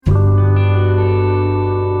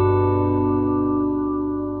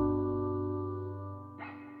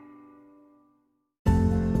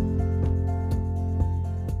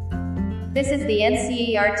This is the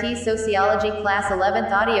NCERT Sociology Class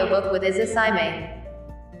 11th audiobook with Isa Saime.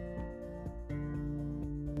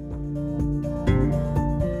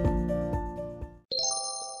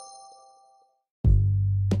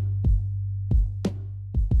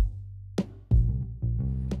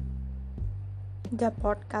 The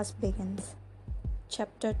podcast begins.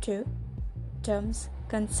 Chapter 2: Terms,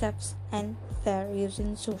 Concepts, and Their Use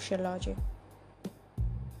in Sociology.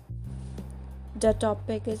 The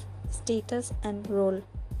topic is status and role.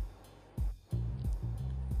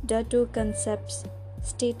 The two concepts,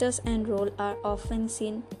 status and role, are often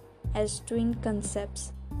seen as twin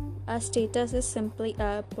concepts. A status is simply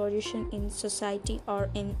a position in society or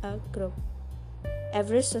in a group.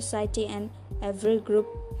 Every society and every group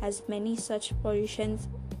has many such positions,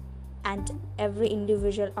 and every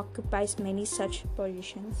individual occupies many such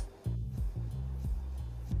positions.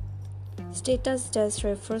 Status thus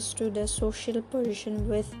refers to the social position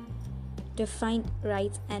with defined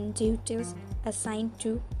rights and duties assigned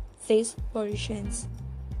to these positions.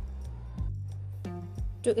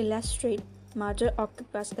 To illustrate, mother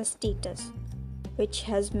occupies a status which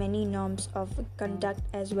has many norms of conduct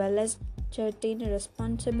as well as certain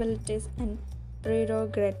responsibilities and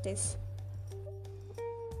prerogatives.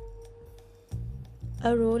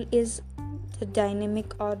 A role is the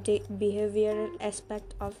dynamic or the behavioral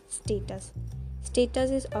aspect of status.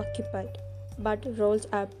 Status is occupied, but roles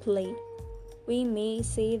are played. We may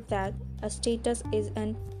say that a status is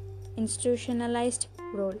an institutionalized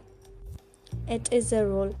role. It is a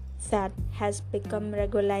role that has become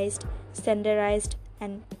regularized, standardized,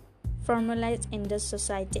 and formalized in the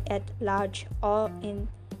society at large or in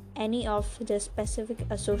any of the specific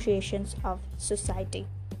associations of society.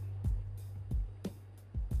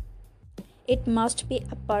 It must be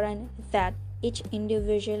apparent that each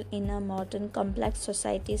individual in a modern complex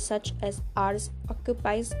society such as ours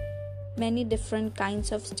occupies many different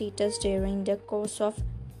kinds of status during the course of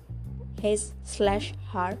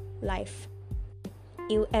his/her life.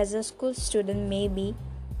 You as a school student may be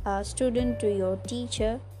a student to your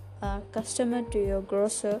teacher, a customer to your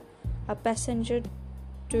grocer, a passenger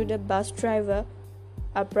to the bus driver,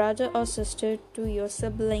 a brother or sister to your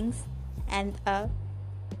siblings, and a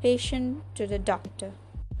patient to the doctor.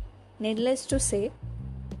 Needless to say,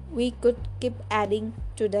 we could keep adding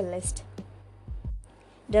to the list.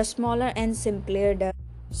 The smaller and simpler the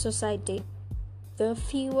society, the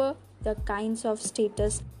fewer the kinds of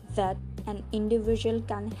status that an individual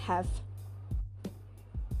can have.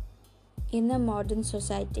 In a modern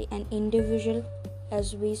society, an individual,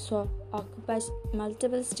 as we saw, occupies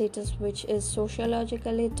multiple status, which is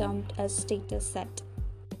sociologically termed as status set.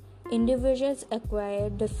 Individuals acquire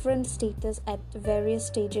different status at various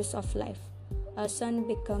stages of life. A son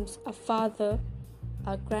becomes a father,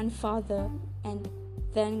 a grandfather, and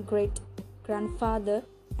then great-grandfather,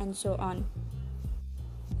 and so on.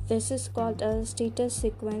 This is called a status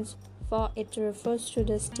sequence, for it refers to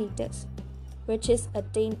the status which is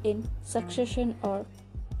attained in succession or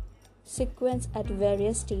sequence at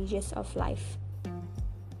various stages of life.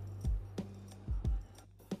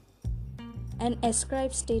 An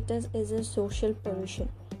ascribed status is a social position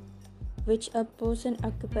which a person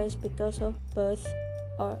occupies because of birth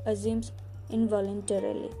or assumes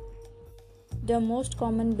involuntarily. The most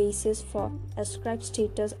common bases for ascribed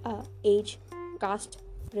status are age, caste,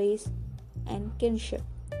 race, and kinship.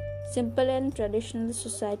 Simple and traditional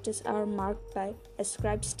societies are marked by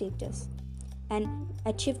ascribed status. An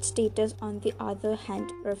achieved status, on the other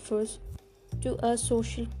hand, refers to a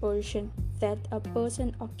social position that a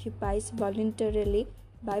person occupies voluntarily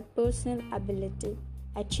by personal ability,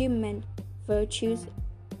 achievement, virtues,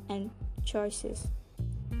 and choices.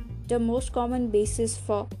 The most common basis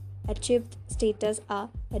for achieved status are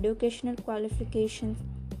educational qualifications,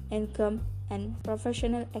 income, and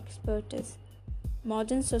professional expertise.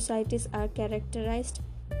 Modern societies are characterized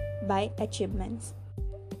by achievements.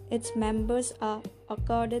 Its members are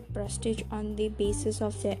accorded prestige on the basis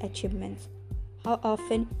of their achievements. How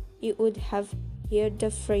often you would have heard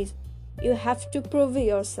the phrase, "You have to prove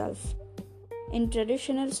yourself." In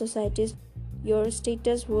traditional societies, your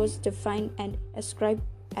status was defined and ascribed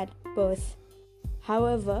at birth.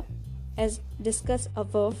 However, as discussed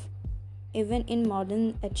above, even in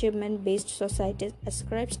modern achievement-based societies,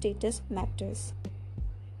 ascribed status matters.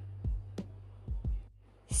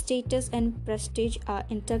 Status and prestige are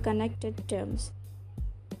interconnected terms.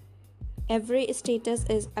 Every status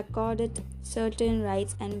is accorded certain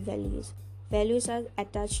rights and values. Values are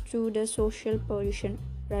attached to the social position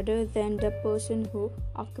rather than the person who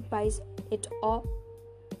occupies it, or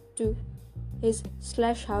to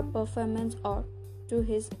his/her performance or to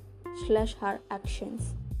his/her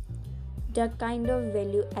actions. The kind of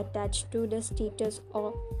value attached to the status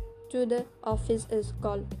or to the office is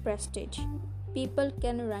called prestige. People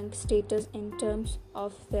can rank status in terms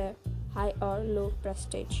of their high or low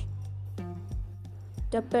prestige.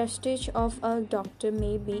 The prestige of a doctor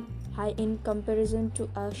may be high in comparison to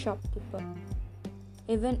a shopkeeper,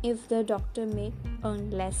 even if the doctor may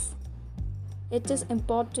earn less. It is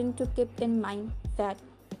important to keep in mind that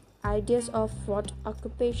ideas of what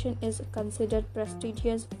occupation is considered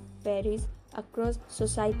prestigious varies across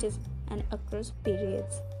societies and across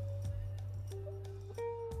periods.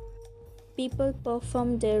 People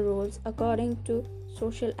perform their roles according to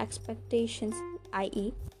social expectations,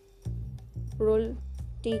 i.e., role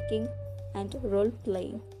taking and role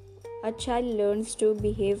playing. A child learns to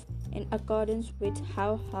behave in accordance with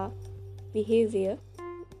how her behavior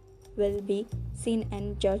will be seen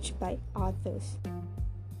and judged by others.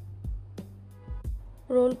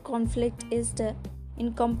 Role conflict is the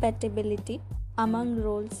incompatibility among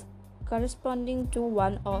roles corresponding to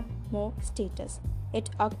one or more status. It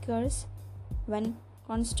occurs when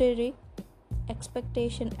contrary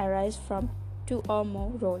expectations arise from two or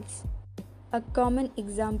more roles. A common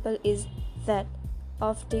example is that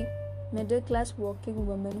of the middle-class working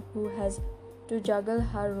woman who has to juggle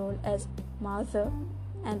her role as mother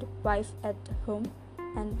and wife at home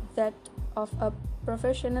and that of a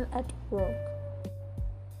professional at work.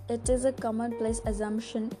 It is a commonplace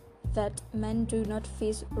assumption that men do not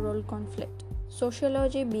face role conflict.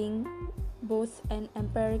 Sociology, being both an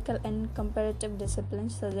empirical and comparative discipline,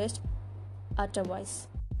 suggests otherwise.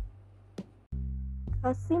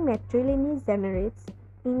 Asymmetrically generates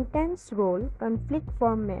intense role conflict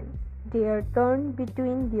for men. They are torn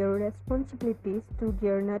between their responsibilities to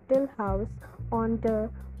their natal house on the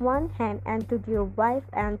one hand and to their wife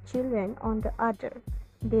and children on the other.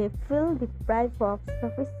 They feel deprived of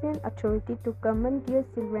sufficient authority to command their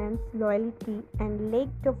children's loyalty and lack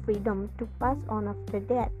the freedom to pass on after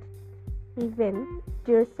death, even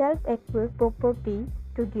their self-acquired property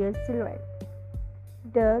to their children.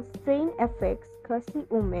 The strain affects Khasi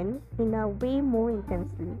women in a way more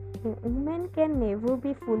intensely. A woman can never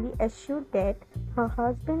be fully assured that her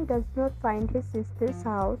husband does not find his sister's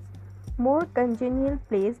house more congenial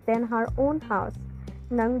place than her own house.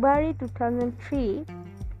 Nangbari 2003,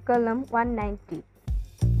 column 190.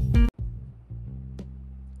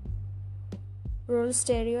 Role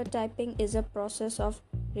stereotyping is a process of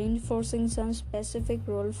reinforcing some specific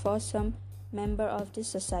role for some member of the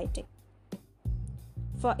society.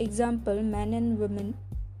 For example, men and women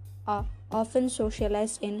are often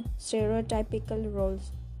socialized in stereotypical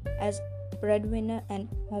roles as breadwinner and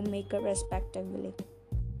homemaker respectively.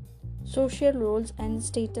 Social roles and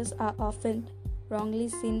status are often wrongly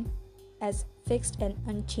seen as fixed and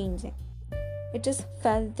unchanging. It is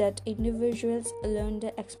felt that individuals learn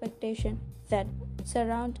the expectations that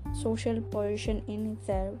surround social position in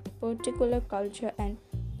their particular culture and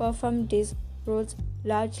perform these roles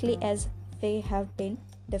largely as they have been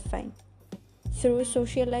defined. Through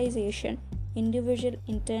socialization, individuals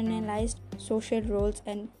internalize social roles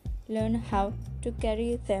and learn how to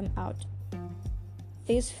carry them out.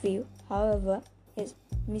 This view, however, is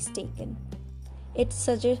mistaken. It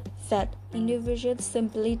suggests that individuals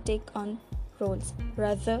simply take on roles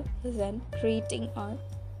rather than creating or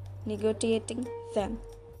negotiating them.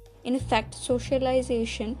 In fact,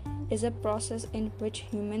 socialization is a process in which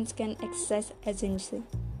humans can exercise agency.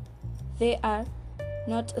 They are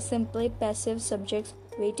not simply passive subjects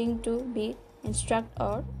waiting to be instructed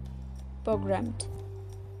or programmed.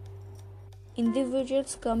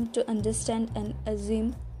 Individuals come to understand and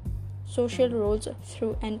assume social roles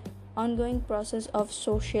through an ongoing process of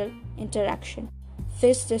social interaction.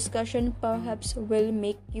 This discussion perhaps will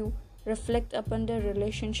make you reflect upon the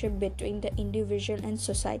relationship between the individual and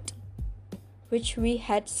society, which we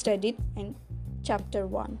had studied in Chapter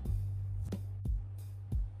 1.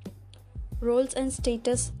 Roles and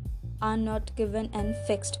status are not given and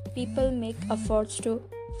fixed. People make efforts to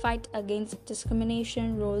fight against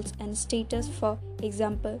discrimination, roles and status, for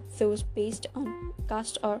example, those based on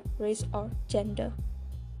caste or race or gender.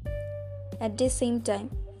 At the same time,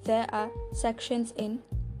 there are sections in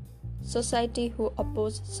society who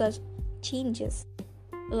oppose such changes.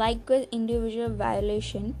 Likewise, individual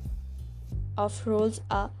violation of roles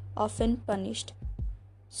are often punished.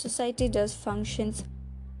 Society thus functions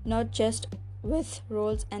not just with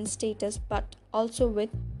roles and status but also with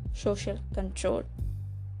social control.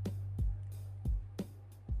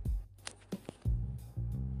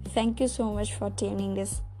 Thank you so much for tuning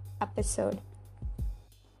this episode.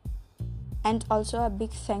 And also a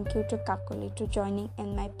big thank you to Kakali to joining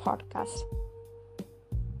in my podcast.